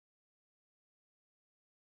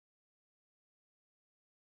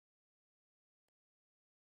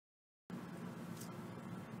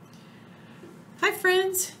Hi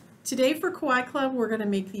friends! Today for Kawaii Club we're going to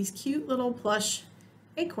make these cute little plush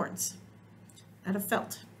acorns out of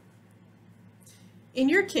felt. In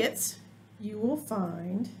your kits you will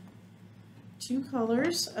find two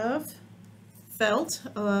colors of felt,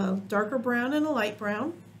 a darker brown and a light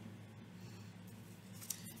brown.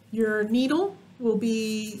 Your needle will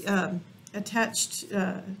be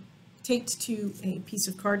taped to a piece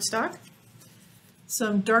of cardstock.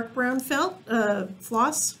 Some dark brown felt,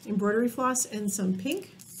 floss, embroidery floss, and some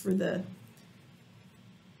pink for the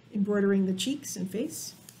embroidering the cheeks and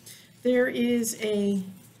face. There is a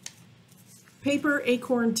paper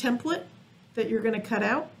acorn template that you're going to cut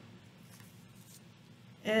out,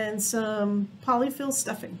 and some polyfill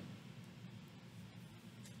stuffing.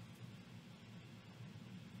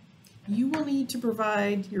 You will need to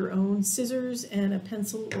provide your own scissors and a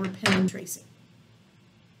pencil or pen tracing.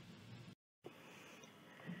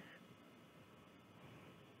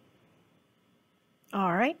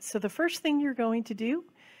 All right, so the first thing you're going to do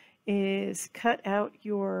is cut out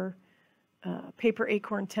your paper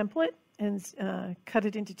acorn template and cut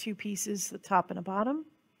it into two pieces, the top and a bottom.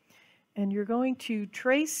 And you're going to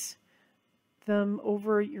trace them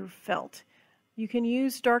over your felt. You can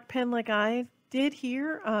use dark pen like I did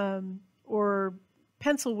here, or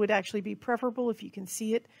pencil would actually be preferable if you can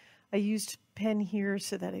see it. I used pen here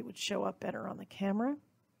so that it would show up better on the camera.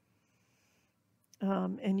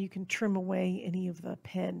 And you can trim away any of the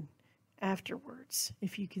pen afterwards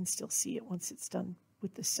if you can still see it once it's done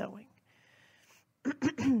with the sewing.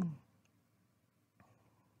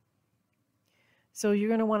 So you're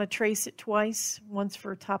going to want to trace it twice, once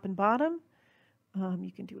for top and bottom.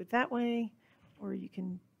 You can do it that way, or you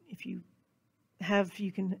can, if you have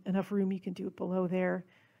enough room, you can do it below there.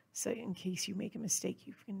 So in case you make a mistake,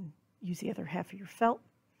 you can use the other half of your felt.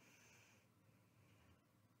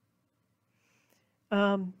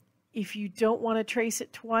 If you don't want to trace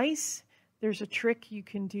it twice, there's a trick you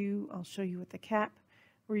can do, I'll show you with the cap,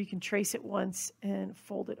 where you can trace it once and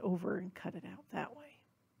fold it over and cut it out that way.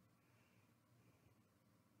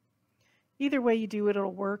 Either way you do it,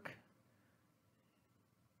 it'll work.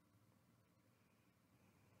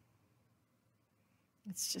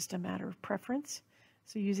 It's just a matter of preference.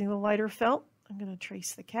 So using the lighter felt, I'm going to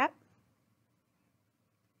trace the cap.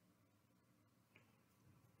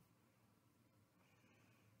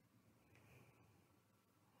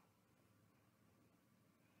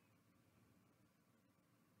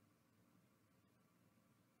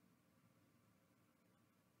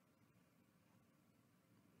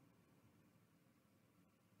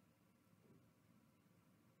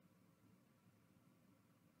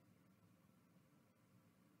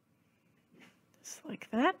 Just like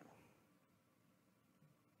that.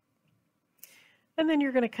 And then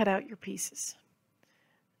you're going to cut out your pieces.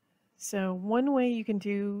 So one way you can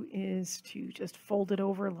do is to just fold it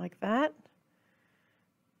over like that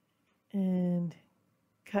and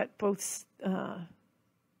cut both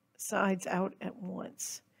sides out at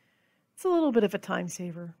once. It's a little bit of a time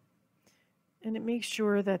saver, and it makes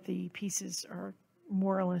sure that the pieces are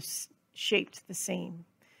more or less shaped the same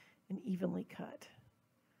and evenly cut.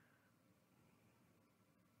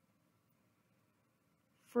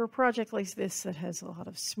 For a project like this that has a lot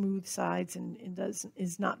of smooth sides and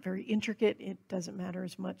is not very intricate, it doesn't matter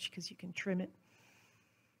as much because you can trim it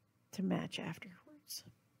to match afterwards.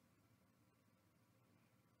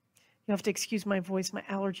 You'll have to excuse my voice. My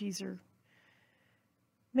allergies are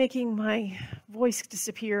making my voice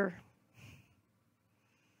disappear.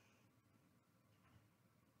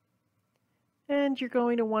 And you're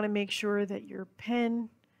going to want to make sure that your pen,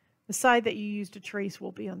 the side that you use to trace,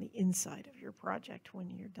 will be on the inside of your project when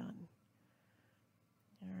you're done.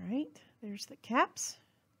 All right, there's the caps.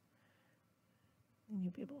 And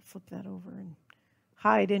you'll be able to flip that over and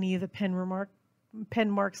hide any of the pen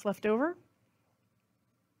marks left over.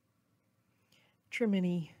 Trim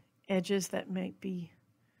any edges that might be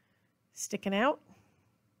sticking out.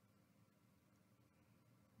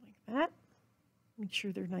 Like that. Make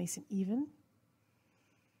sure they're nice and even.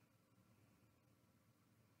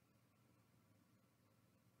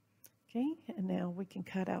 Okay, and now we can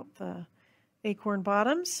cut out the acorn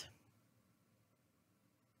bottoms.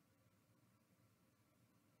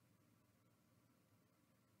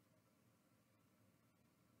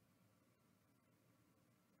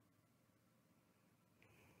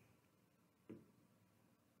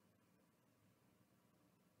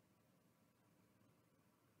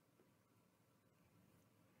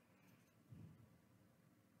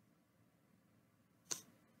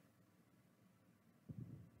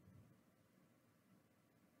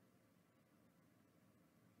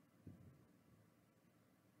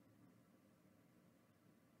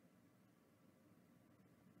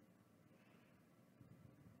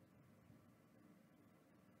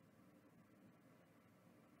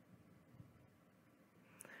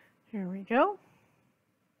 Here we go.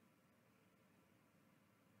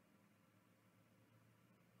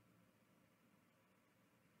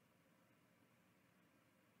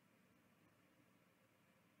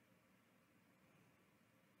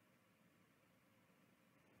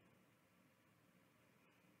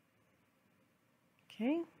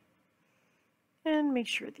 Okay. And make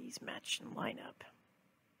sure these match and line up.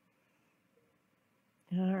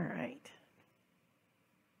 All right.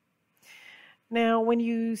 Now, when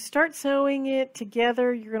you start sewing it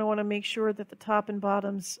together, you're going to want to make sure that the top and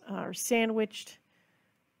bottoms are sandwiched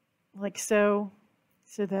like so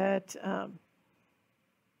that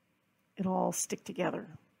it'll all stick together,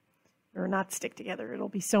 or not stick together. It'll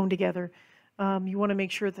be sewn together. You want to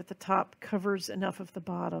make sure that the top covers enough of the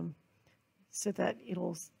bottom so that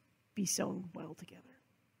it'll be sewn well together.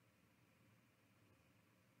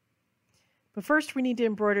 But first, we need to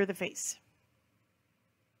embroider the face.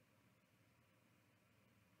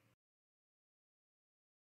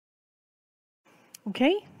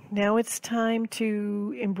 Okay, now it's time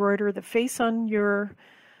to embroider the face on your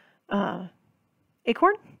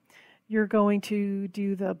acorn. You're going to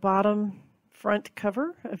do the bottom front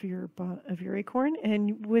cover of your acorn,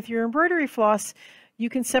 and with your embroidery floss, you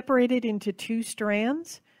can separate it into 2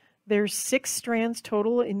 strands. There's 6 strands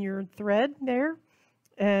total in your thread there,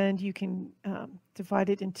 and you can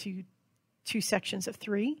divide it into 2 sections of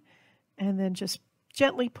 3, and then just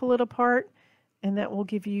gently pull it apart. And that will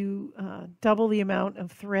give you double the amount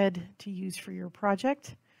of thread to use for your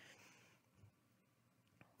project.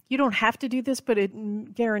 You don't have to do this, but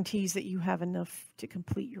it guarantees that you have enough to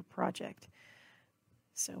complete your project.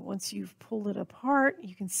 So once you've pulled it apart,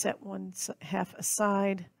 you can set one half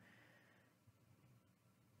aside.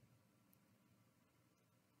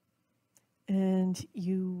 And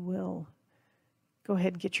you will go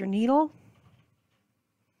ahead and get your needle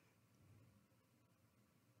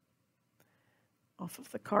off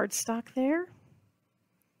of the cardstock there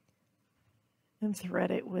and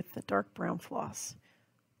thread it with the dark brown floss.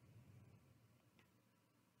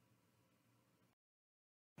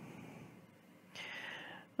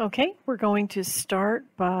 Okay, we're going to start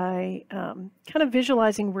by kind of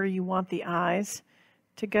visualizing where you want the eyes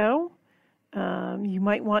to go. You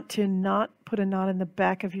might want to not put a knot in the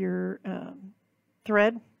back of your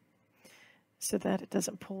thread so that it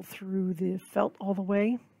doesn't pull through the felt all the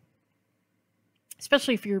way.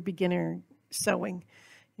 Especially if you're a beginner sewing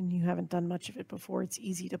and you haven't done much of it before, it's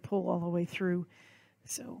easy to pull all the way through.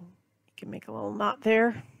 So you can make a little knot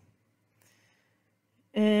there.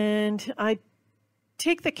 And I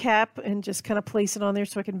take the cap and just kind of place it on there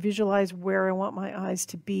so I can visualize where I want my eyes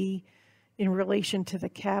to be in relation to the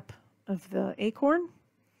cap of the acorn.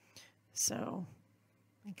 So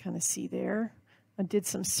I kind of see there. I did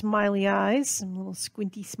some smiley eyes, some little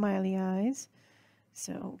squinty smiley eyes.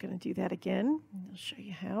 So I'm going to do that again. I'll show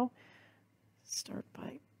you how. Start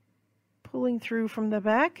by pulling through from the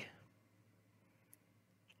back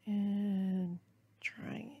and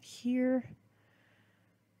trying it here.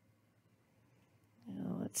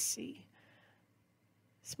 Now let's see.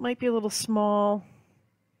 This might be a little small.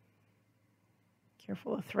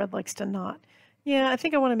 Careful, the thread likes to knot. Yeah, I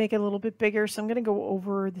think I want to make it a little bit bigger, so I'm going to go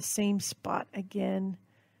over the same spot again,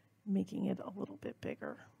 making it a little bit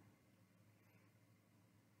bigger.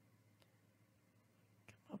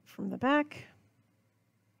 Up from the back,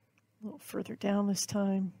 a little further down this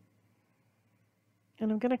time, and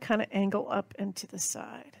I'm going to kind of angle up and to the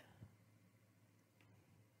side.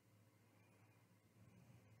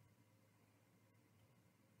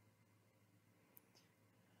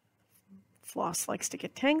 Floss likes to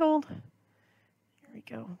get tangled. Here we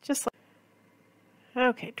go, just like,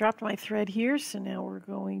 okay, dropped my thread here, so now we're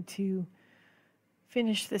going to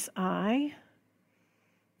finish this eye,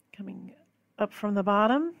 coming up from the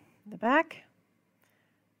bottom, the back,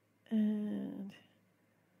 and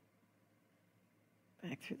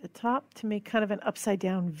back through the top to make kind of an upside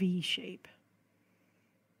down V shape.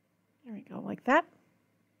 There we go, like that.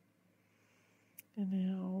 And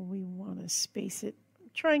now we want to space it,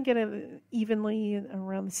 try and get it evenly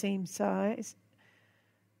around the same size.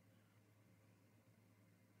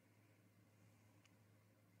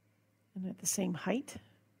 And at the same height.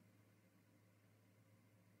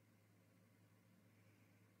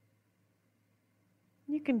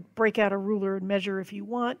 You can break out a ruler and measure if you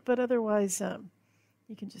want, but otherwise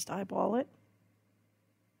you can just eyeball it.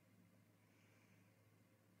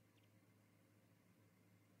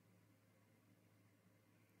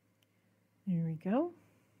 There we go.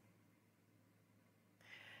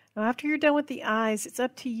 Now after you're done with the eyes, it's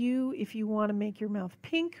up to you if you want to make your mouth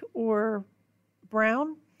pink or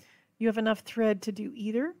brown. You have enough thread to do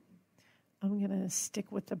either. I'm going to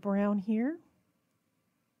stick with the brown here.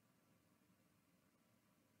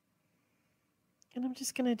 And I'm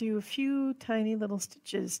just going to do a few tiny little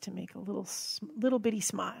stitches to make a little bitty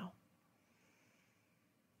smile.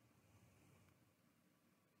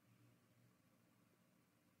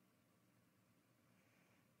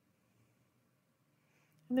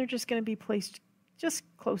 And they're just going to be placed just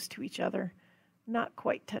close to each other, not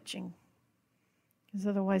quite touching, because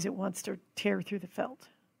otherwise it wants to tear through the felt.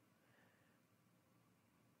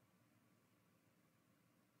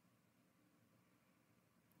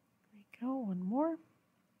 There we go, one more.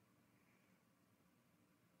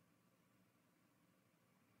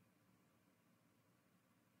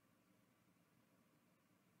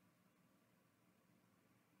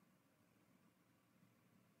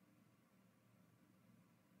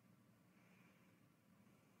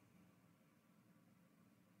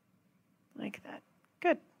 Like that.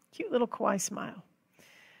 Good. Cute little kawaii smile.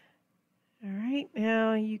 All right,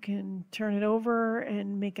 now you can turn it over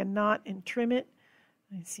and make a knot and trim it.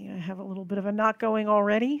 I see I have a little bit of a knot going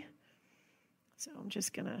already. So I'm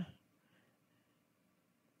just going to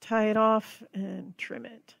tie it off and trim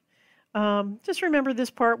it. Just remember this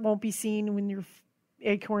part won't be seen when your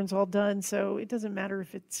acorn's all done, so it doesn't matter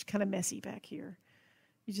if it's kind of messy back here.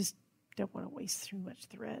 You just don't want to waste too much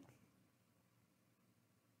thread.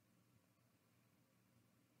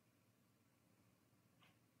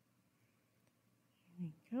 There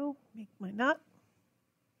we go, make my knot.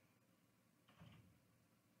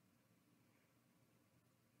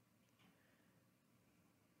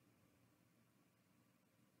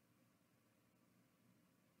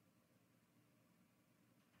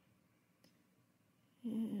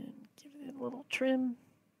 And give it a little trim.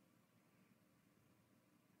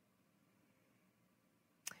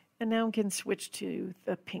 And now we can switch to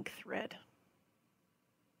the pink thread.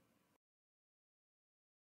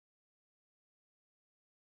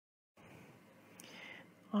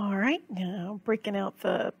 All right, now breaking out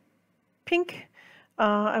the pink.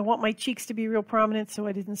 I want my cheeks to be real prominent, so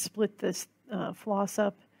I didn't split this floss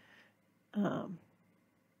up. I'm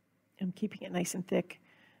keeping it nice and thick.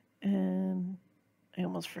 And I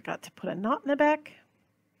almost forgot to put a knot in the back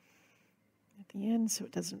at the end so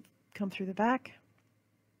it doesn't come through the back.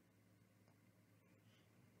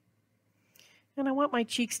 And I want my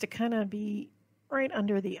cheeks to kind of be right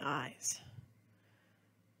under the eyes.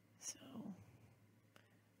 So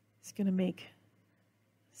it's going to make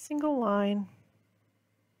a single line,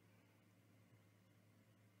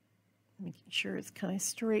 making sure it's kind of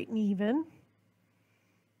straight and even.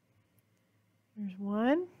 There's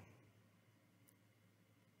one.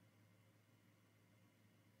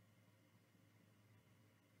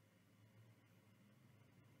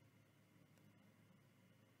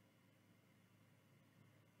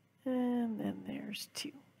 And then there's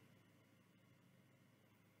two.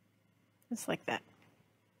 Just like that.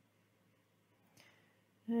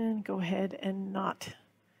 And go ahead and knot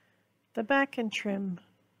the back and trim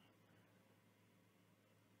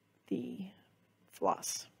the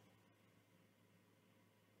floss.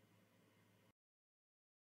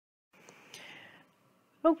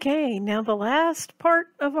 Okay, now the last part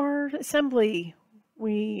of our assembly.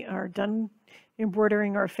 We are done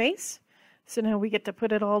embroidering our face. So now we get to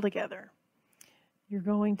put it all together. You're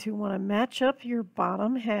going to want to match up your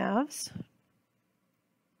bottom halves.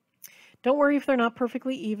 Don't worry if they're not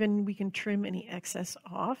perfectly even. We can trim any excess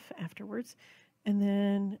off afterwards. And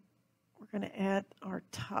then we're going to add our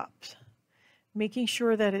tops, making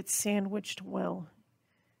sure that it's sandwiched well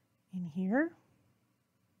in here.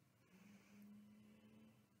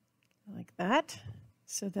 Like that,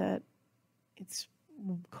 so that it's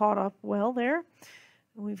caught up well there.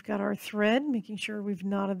 We've got our thread, making sure we've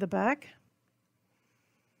knotted the back.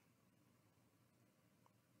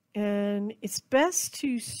 And it's best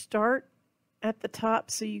to start at the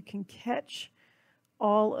top so you can catch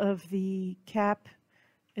all of the cap,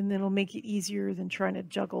 and then it'll make it easier than trying to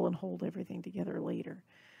juggle and hold everything together later.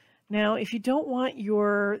 Now, if you don't want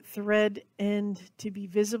your thread end to be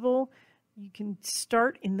visible, you can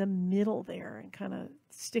start in the middle there and kind of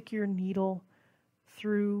stick your needle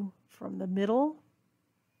through from the middle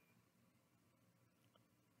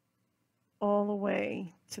all the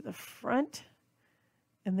way to the front,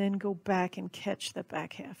 and then go back and catch the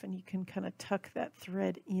back half, and you can kind of tuck that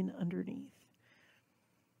thread in underneath.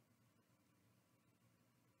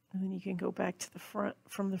 And then you can go back to the front,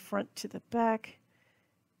 from the front to the back,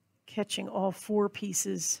 catching all four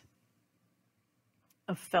pieces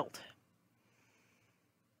of felt.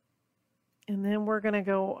 And then we're going to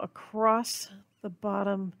go across the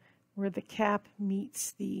bottom where the cap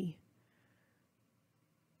meets the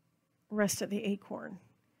rest of the acorn.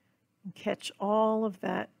 and catch all of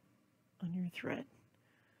that on your thread.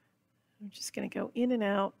 I'm just going to go in and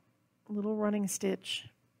out, a little running stitch.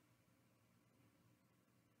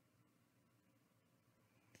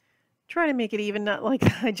 Try to make it even, not like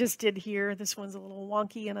I just did here. This one's a little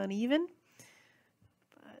wonky and uneven.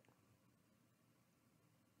 But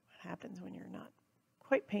what happens when you're not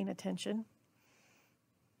quite paying attention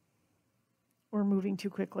or moving too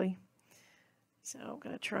quickly? So I'm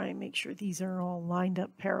going to try and make sure these are all lined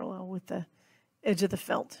up parallel with the edge of the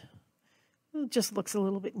felt. It just looks a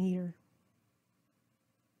little bit neater.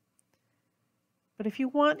 But if you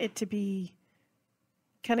want it to be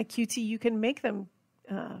kind of cutesy, you can make them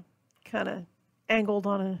kind of angled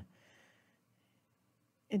on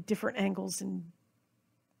in different angles and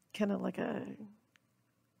kind of like a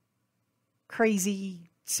crazy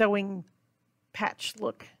sewing patch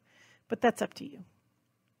look. But that's up to you.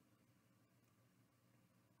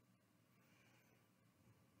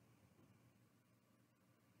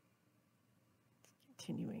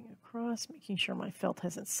 Continuing across, making sure my felt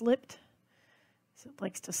hasn't slipped. So it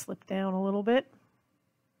likes to slip down a little bit.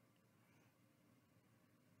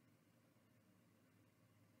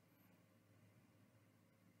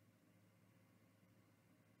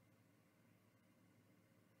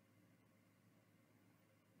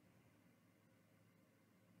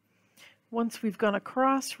 Once we've gone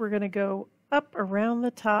across, we're going to go up around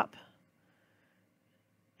the top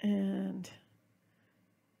and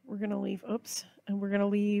we're going to leave, we're going to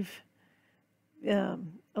leave a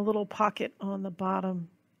little pocket on the bottom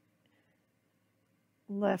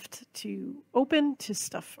left to open to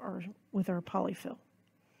stuff with our polyfill.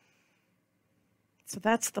 So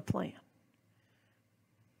that's the plan.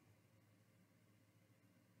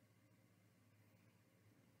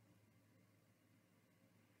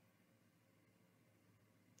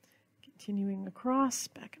 Continuing across,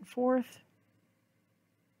 back and forth.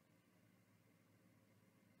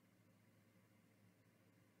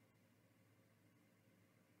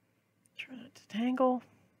 Try not to tangle.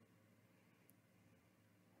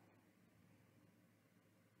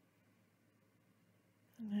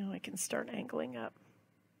 And now I can start angling up.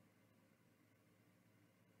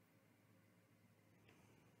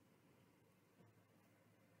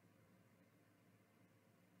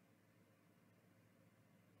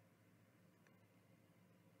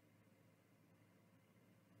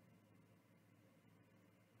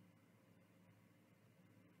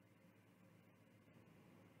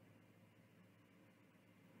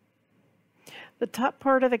 The top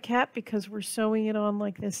part of the cap, because we're sewing it on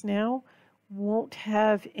like this now, won't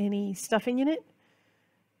have any stuffing in it.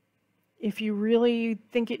 If you really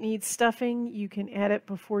think it needs stuffing, you can add it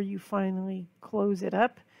before you finally close it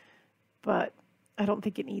up, but I don't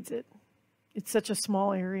think it needs it. It's such a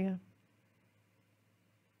small area.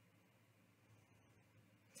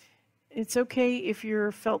 It's okay if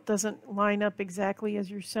your felt doesn't line up exactly as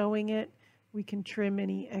you're sewing it. We can trim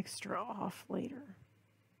any extra off later.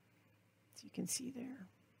 You can see there.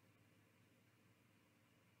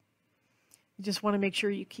 You just want to make sure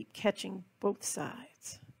you keep catching both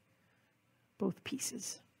sides, both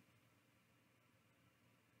pieces.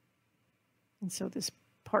 And so this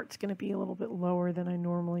part's going to be a little bit lower than I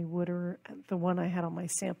normally would, or the one I had on my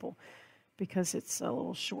sample, because it's a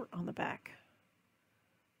little short on the back.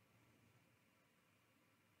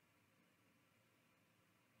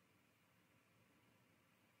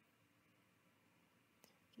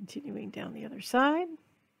 Continuing down the other side.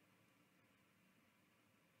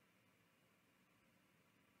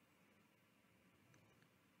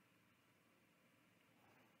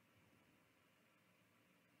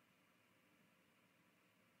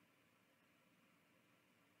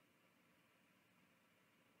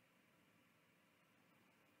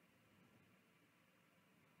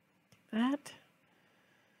 That.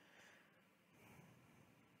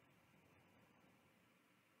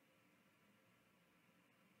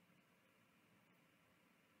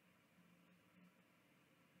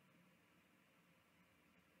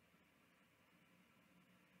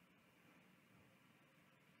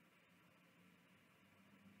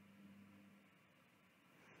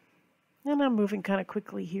 And I'm moving kind of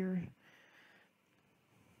quickly here.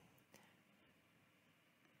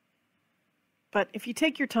 But if you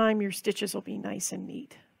take your time, your stitches will be nice and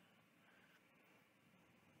neat.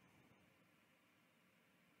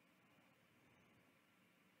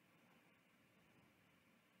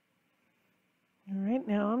 All right,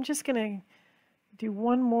 now I'm just going to do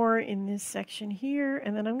one more in this section here,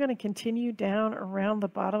 and then I'm going to continue down around the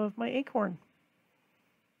bottom of my acorn.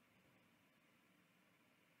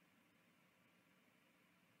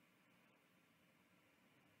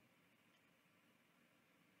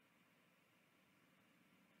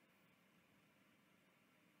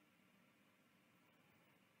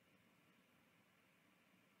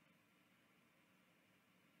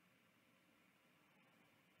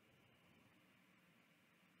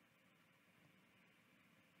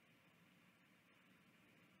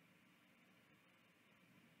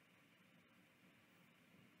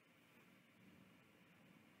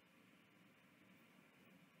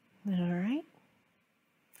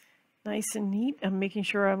 nice and neat. I'm making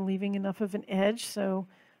sure I'm leaving enough of an edge so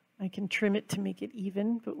I can trim it to make it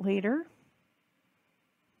even, but later.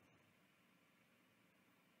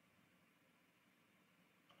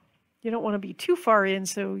 You don't want to be too far in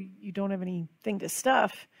so you don't have anything to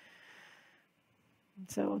stuff.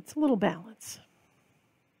 So it's a little balance.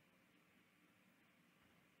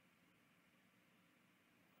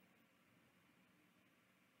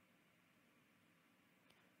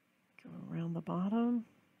 Go around the bottom.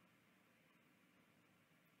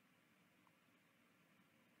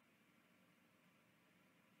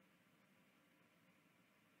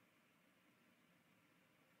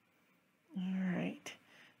 All right.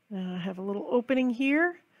 Now I have a little opening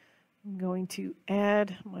here. I'm going to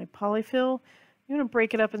add my polyfill. I'm going to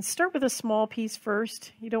break it up and start with a small piece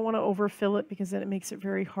first. You don't want to overfill it because then it makes it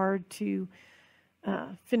very hard to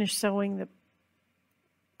finish sewing the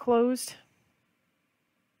closed.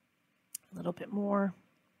 A little bit more,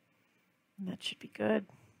 and that should be good.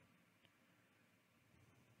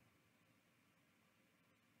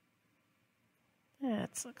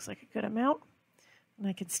 That looks like a good amount, and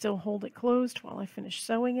I can still hold it closed while I finish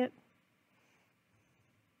sewing it.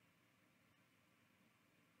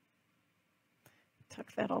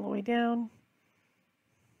 Tuck that all the way down.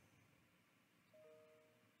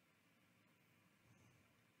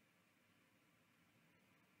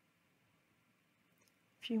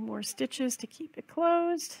 A few more stitches to keep it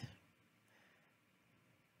closed.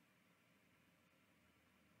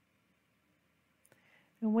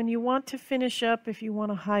 And when you want to finish up, if you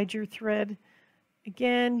want to hide your thread,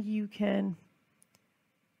 again, you can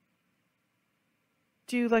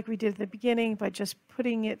do like we did at the beginning by just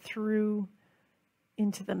putting it through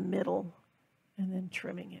into the middle and then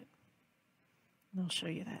trimming it. And I'll show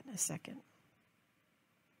you that in a second.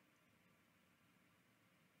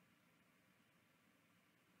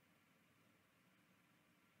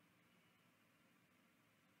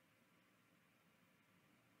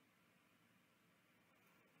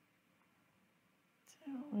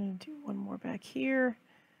 So I'm going to do one more back here.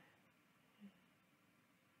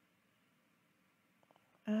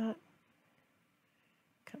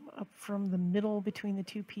 Come up from the middle between the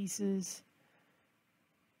two pieces.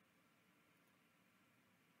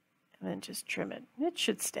 And then just trim it. It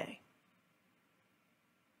should stay.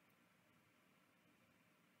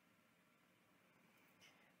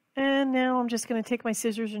 And now I'm just going to take my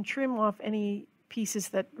scissors and trim off any pieces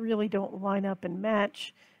that really don't line up and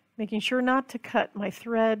match, making sure not to cut my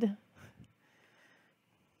thread.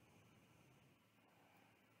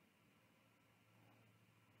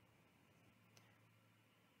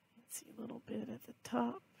 See a little bit at the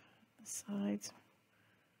top, the sides.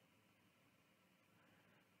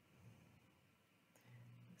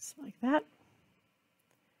 Just like that.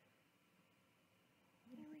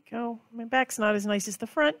 There we go. My back's not as nice as the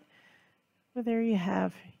front, but there you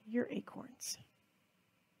have your acorns.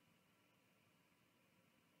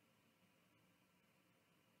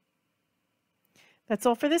 That's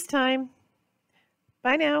all for this time.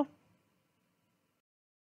 Bye now.